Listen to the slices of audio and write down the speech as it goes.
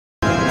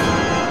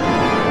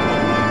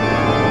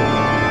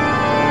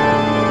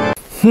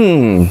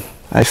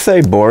I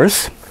say,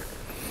 Boris,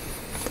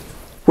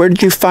 where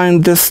did you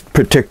find this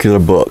particular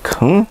book?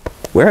 Huh?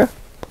 Where?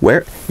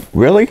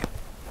 Really?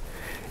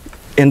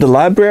 In the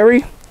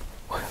library?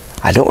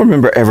 I don't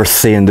remember ever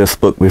seeing this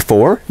book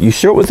before. You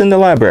sure it was in the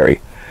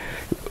library?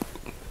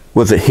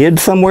 Was it hid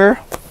somewhere?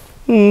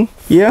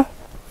 Yeah?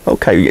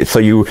 Okay, so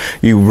you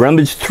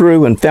rummaged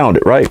through and found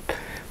it, right?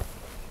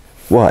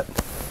 What?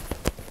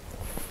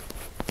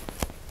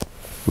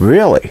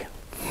 Really?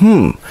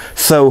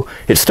 So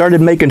it started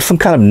making some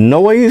kind of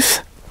noise?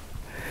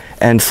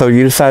 And so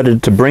you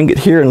decided to bring it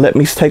here and let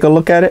me take a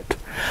look at it?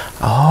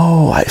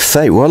 Oh, I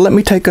say. Well, let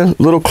me take a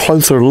little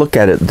closer look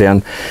at it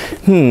then.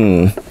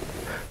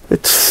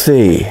 Let's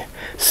see.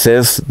 It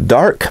says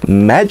dark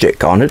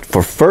magic on it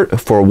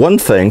for one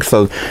thing,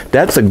 so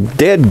that's a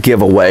dead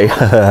giveaway.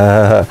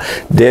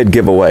 Dead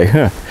giveaway.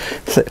 Huh.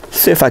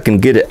 See if I can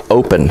get it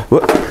open.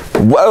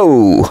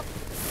 Whoa!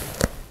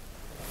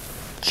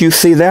 Did you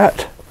see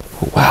that?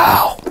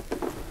 Wow.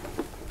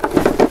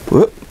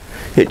 Whoop.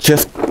 It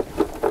just...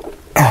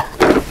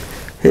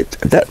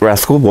 that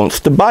rascal wants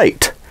to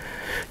bite.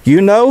 You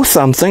know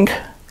something?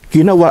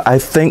 You know what I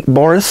think,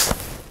 Boris?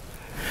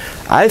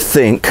 I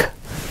think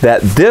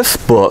that this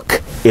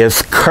book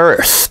is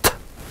cursed.